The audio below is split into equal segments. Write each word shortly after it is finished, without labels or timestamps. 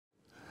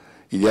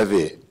il y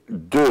avait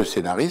deux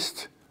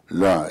scénaristes,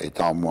 l'un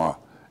étant moi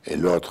et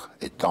l'autre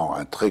étant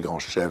un très grand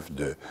chef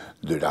de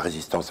la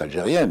résistance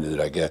algérienne, de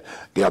la guerre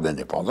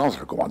d'indépendance,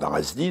 le commandant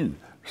Azzedin.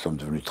 Nous sommes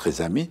devenus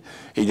très amis.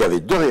 Et il y avait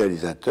deux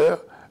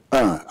réalisateurs,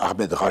 un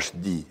Ahmed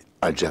Rahedi,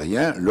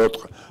 algérien,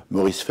 l'autre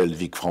Maurice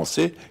Failevic,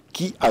 français,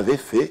 qui avait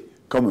fait,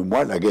 comme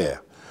moi, la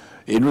guerre.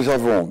 Et nous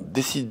avons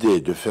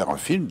décidé de faire un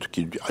film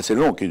qui est assez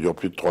long, qui dure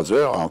plus de 3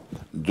 heures, en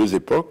 2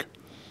 époques,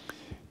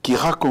 qui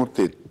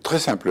racontait très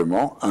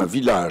simplement un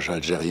village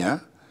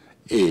algérien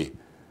et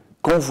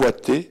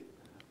convoité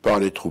par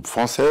les troupes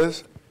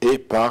françaises et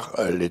par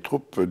les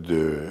troupes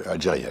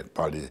algériennes,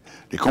 par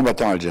les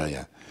combattants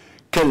algériens.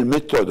 Quelle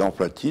méthode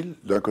emploie-t-il,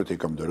 d'un côté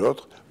comme de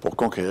l'autre, pour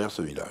conquérir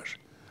ce village?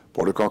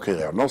 Pour le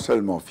conquérir non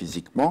seulement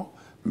physiquement,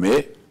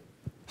 mais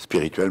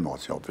spirituellement,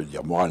 si on peut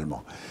dire,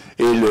 moralement.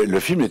 Et le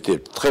film était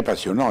très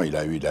passionnant, il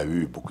a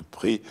eu beaucoup de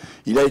prix.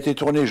 Il a été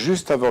tourné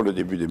juste avant le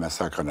début des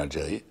massacres en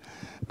Algérie,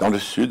 dans le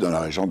sud, dans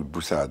la région de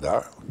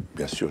Bou-Saada.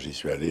 Bien sûr, j'y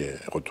suis allé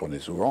retourner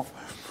souvent.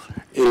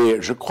 Et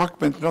je crois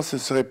que maintenant, ce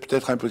serait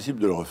peut-être impossible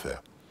de le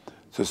refaire.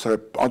 Ce serait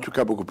en tout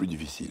cas beaucoup plus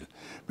difficile.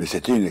 Mais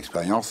c'était une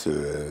expérience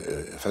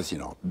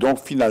fascinante. Donc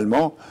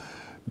finalement,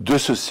 de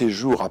ce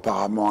séjour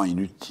apparemment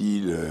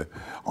inutile,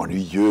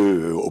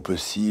 ennuyeux au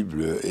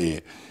possible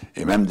et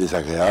même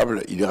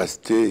désagréable, il est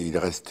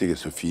resté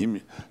ce film,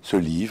 ce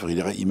livre,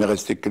 il m'est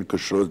resté quelque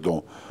chose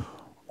dont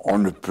on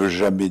ne peut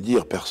jamais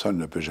dire, personne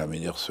ne peut jamais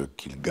dire ce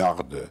qu'il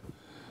garde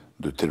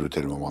de tel ou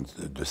tel moment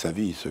de sa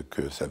vie, ce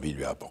que sa vie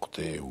lui a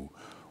apporté ou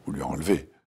lui a enlevé.